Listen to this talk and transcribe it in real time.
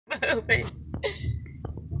Open.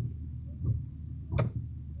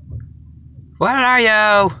 What are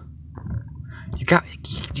you?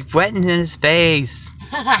 You wet in his face.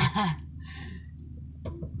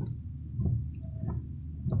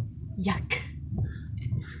 Yuck.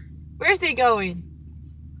 Where's he going?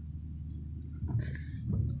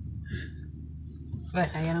 What,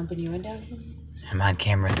 I gotta open your window? I'm on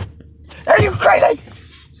camera. Are you crazy?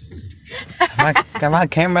 I'm on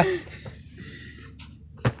camera.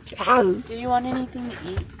 Do you want anything to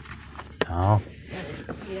eat? No.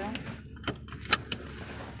 You know?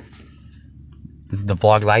 This is the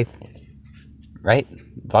vlog life, right?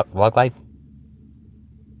 Vlog life.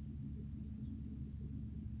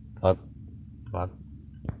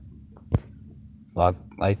 Vlog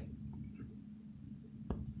life.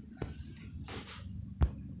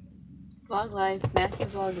 Vlog life, Matthew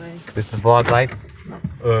vlog life. This is the vlog life.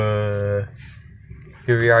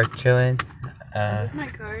 Here we are chilling. Is this my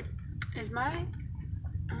card? Is my...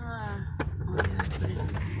 oh yeah, put it in.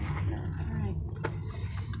 Alright.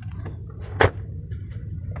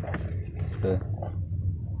 It's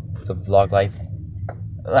the vlog life.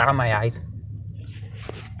 Ah, my eyes.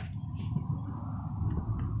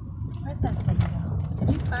 Where'd that thing go? Did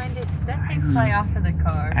you find it? Did that thing fly off of the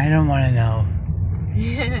car? I don't want to know.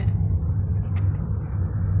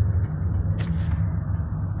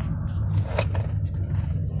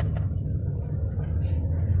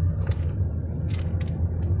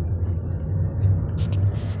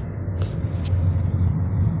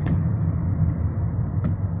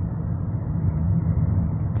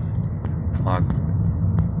 Vlog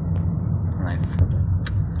life.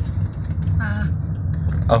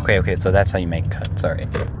 Okay, so that's how you make cuts.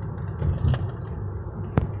 Alright.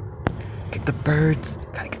 Get the birds.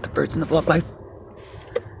 Gotta get the birds in the vlog life.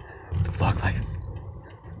 The vlog life.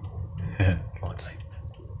 Vlog life.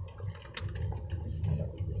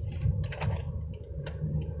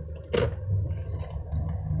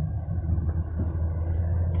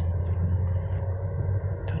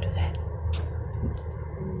 Don't do that.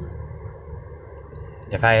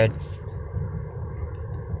 You're fired.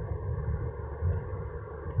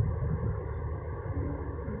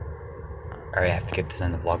 Alright, I have to get this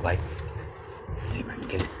in the vlog life. Let's see if I can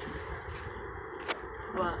get it.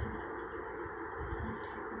 What?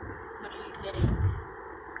 What are you getting?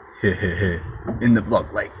 In the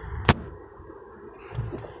vlog life.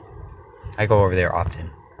 I go over there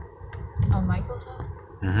often. Oh, Michael's house?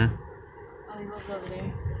 Mm-hmm. Oh, he lives over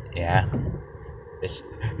there. Yeah.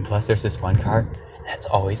 And plus there's this one car that's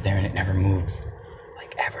always there and it never moves.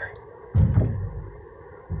 Like ever.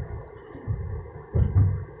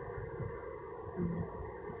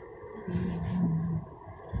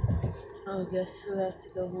 Oh, guess who has to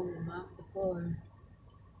go home and mop the floor?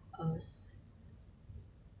 Us.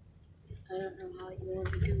 I don't know how you want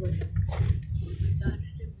to do it. You gotta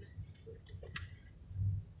do it.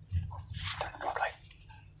 Turn the vlog light.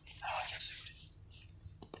 I don't want to get sued.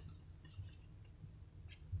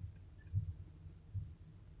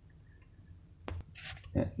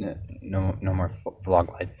 No more vlog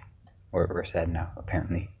life. We're sad now,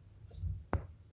 apparently.